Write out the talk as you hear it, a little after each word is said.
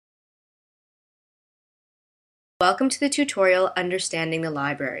Welcome to the tutorial Understanding the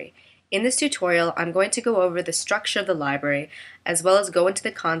Library. In this tutorial, I'm going to go over the structure of the library as well as go into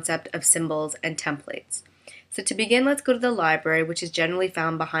the concept of symbols and templates. So to begin, let's go to the library, which is generally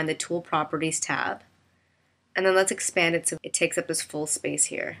found behind the Tool Properties tab. And then let's expand it so it takes up this full space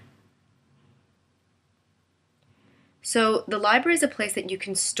here. So the library is a place that you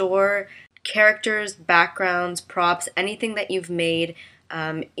can store characters, backgrounds, props, anything that you've made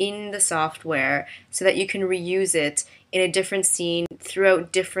in the software so that you can reuse it in a different scene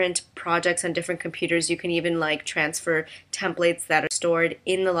throughout different projects on different computers. You can even transfer templates that are stored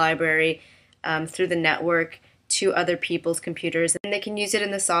in the library through the network to other people's computers, and they can use it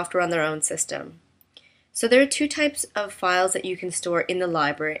in the software on their own system. So there are two types of files that you can store in the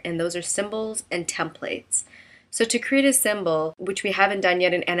library, and those are symbols and templates. So to create a symbol, which we haven't done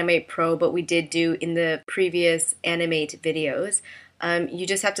yet in Animate Pro, but we did do in the previous Animate videos, you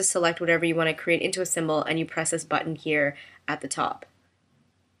just have to select whatever you want to create into a symbol and you press this button here at the top.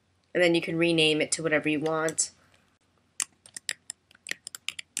 And then you can rename it to whatever you want.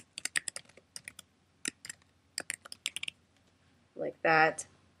 Like that.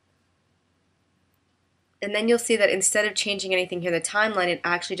 And then you'll see that instead of changing anything here in the timeline, it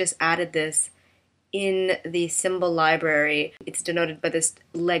actually just added this in the symbol library. It's denoted by this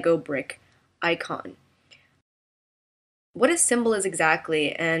Lego brick icon. What a symbol is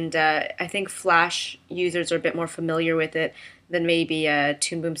exactly, and I think Flash users are a bit more familiar with it than maybe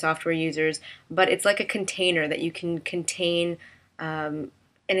Toon Boom software users, but it's like a container that you can contain an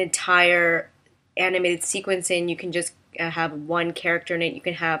entire animated sequence in. You can just have one character in it, you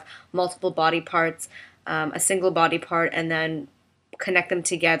can have multiple body parts, a single body part, and then connect them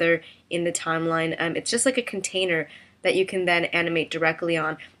together in the timeline. It's just like a container that you can then animate directly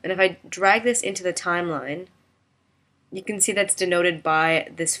on. And if I drag this into the timeline, you can see that's denoted by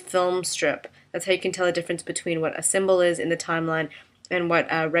this film strip. That's how you can tell the difference between what a symbol is in the timeline and what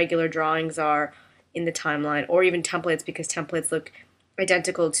regular drawings are in the timeline, or even templates, because templates look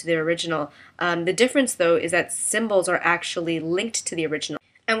identical to the original. The difference, though, is that symbols are actually linked to the original.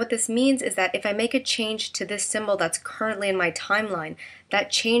 And what this means is that if I make a change to this symbol that's currently in my timeline,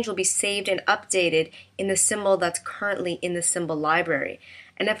 that change will be saved and updated in the symbol that's currently in the symbol library.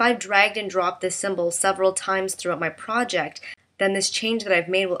 And if I've dragged and dropped this symbol several times throughout my project, then this change that I've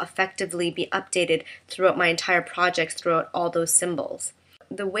made will effectively be updated throughout my entire project, throughout all those symbols.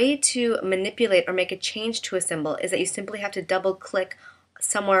 The way to manipulate or make a change to a symbol is that you simply have to double click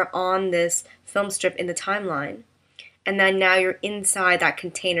somewhere on this film strip in the timeline, and then now you're inside that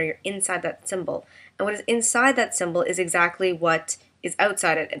container, you're inside that symbol. And what is inside that symbol is exactly what is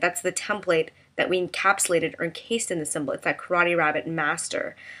outside it. That's the template that we encapsulated or encased in the symbol. It's that Karate Rabbit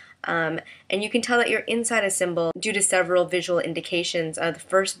master. And you can tell that you're inside a symbol due to several visual indications. The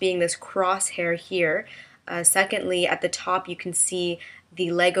first being this crosshair here. Secondly, at the top you can see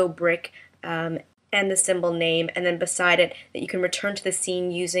the Lego brick and the symbol name, and then beside it that you can return to the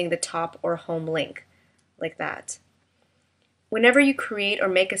scene using the top or home link, like that. Whenever you create or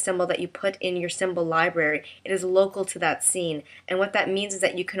make a symbol that you put in your symbol library, it is local to that scene. And what that means is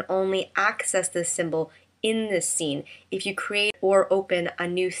that you can only access this symbol in this scene. If you create or open a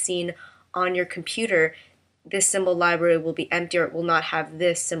new scene on your computer, this symbol library will be empty, or it will not have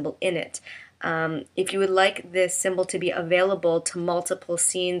this symbol in it. If you would like this symbol to be available to multiple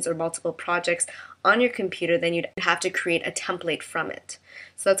scenes or multiple projects on your computer, then you'd have to create a template from it.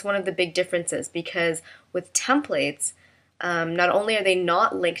 So that's one of the big differences, because with templates, not only are they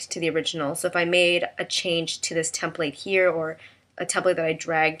not linked to the original, so if I made a change to this template here, or a template that I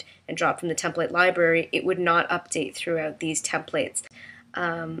dragged and dropped from the template library, it would not update throughout these templates.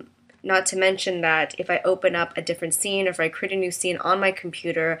 Not to mention that if I open up a different scene, or if I create a new scene on my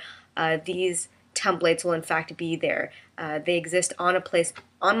computer, these templates will in fact be there. They exist on a place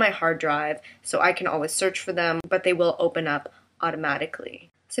on my hard drive, so I can always search for them, but they will open up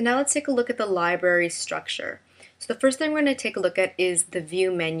automatically. So now let's take a look at the library structure. So the first thing we're going to take a look at is the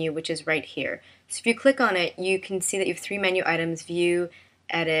View menu, which is right here. So if you click on it, you can see that you have three menu items: View,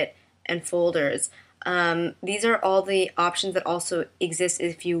 Edit, and Folders. These are all the options that also exist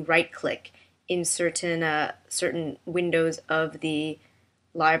if you right-click in certain windows of the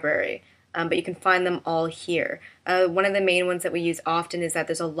library. But you can find them all here. One of the main ones that we use often is that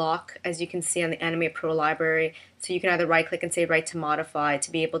there's a lock, as you can see on the Animate Pro library. So you can either right-click and say Right to Modify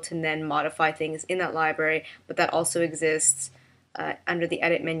to be able to then modify things in that library, but that also exists under the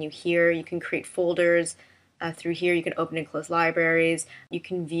Edit menu here. You can create folders through here. You can open and close libraries. You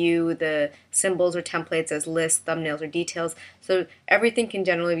can view the symbols or templates as lists, thumbnails, or details. So everything can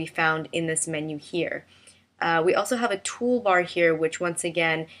generally be found in this menu here. We also have a toolbar here, which once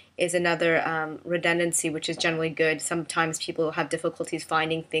again is another redundancy, which is generally good. Sometimes people have difficulties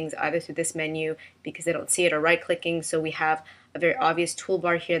finding things either through this menu because they don't see it or right-clicking, so we have a very obvious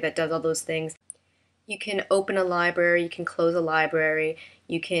toolbar here that does all those things. You can open a library, you can close a library,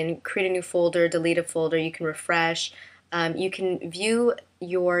 you can create a new folder, delete a folder, you can refresh. You can view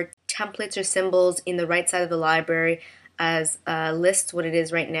your templates or symbols in the right side of the library as lists, what it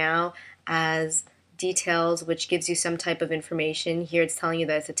is right now, as details, which gives you some type of information. Here it's telling you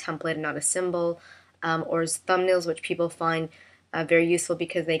that it's a template and not a symbol, or as thumbnails, which people find very useful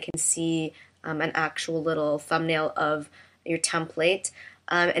because they can see an actual little thumbnail of your template.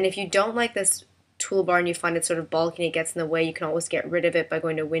 And if you don't like this toolbar and you find it sort of bulky and it gets in the way, you can always get rid of it by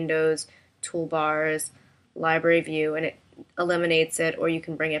going to Windows, Toolbars, Library View, and it eliminates it, or you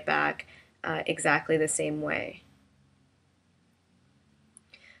can bring it back exactly the same way.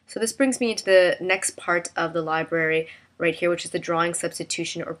 So this brings me into the next part of the library right here, which is the drawing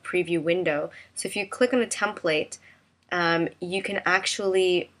substitution or preview window. So if you click on a template, you can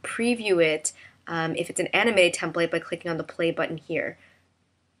actually preview it if it's an animated template by clicking on the play button here,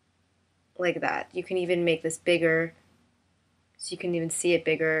 like that. You can even make this bigger, so you can even see it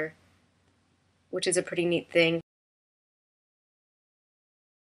bigger, which is a pretty neat thing.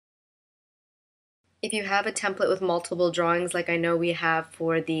 If you have a template with multiple drawings, like I know we have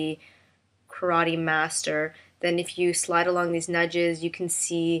for the Karate Master, then if you slide along these nudges, you can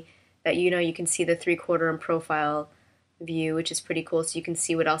see that, you can see the 3/4 and profile view, which is pretty cool. So you can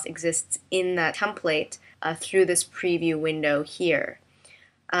see what else exists in that template through this preview window here.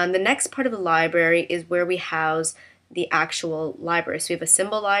 The next part of the library is where we house the actual library. So we have a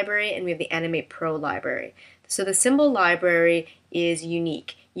symbol library and we have the Animate Pro library. So the symbol library is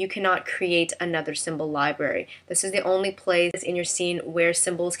unique. You cannot create another symbol library. This is the only place in your scene where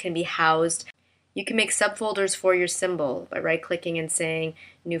symbols can be housed. You can make subfolders for your symbol by right-clicking and saying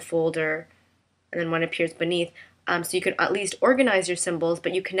New Folder, and then one appears beneath. So you can at least organize your symbols,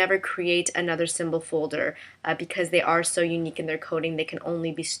 but you can never create another symbol folder because they are so unique in their coding. They can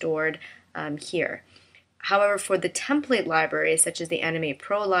only be stored here. However, for the template libraries, such as the Animate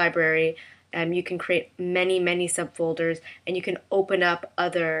Pro library, you can create many, many subfolders, and you can open up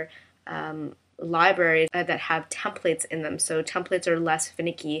other libraries that have templates in them. So templates are less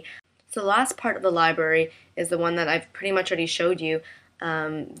finicky. So the last part of the library is the one that I've pretty much already showed you.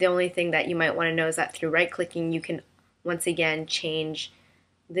 The only thing that you might want to know is that through right-clicking, you can once again change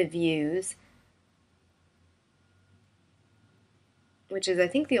the views, which is, I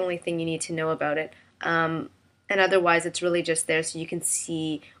think, the only thing you need to know about it. And otherwise, it's really just there so you can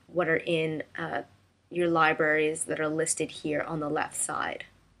see what are in your libraries that are listed here on the left side.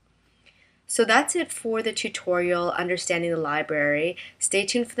 So that's it for the tutorial, Understanding the Library. Stay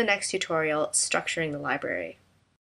tuned for the next tutorial, Structuring the Library.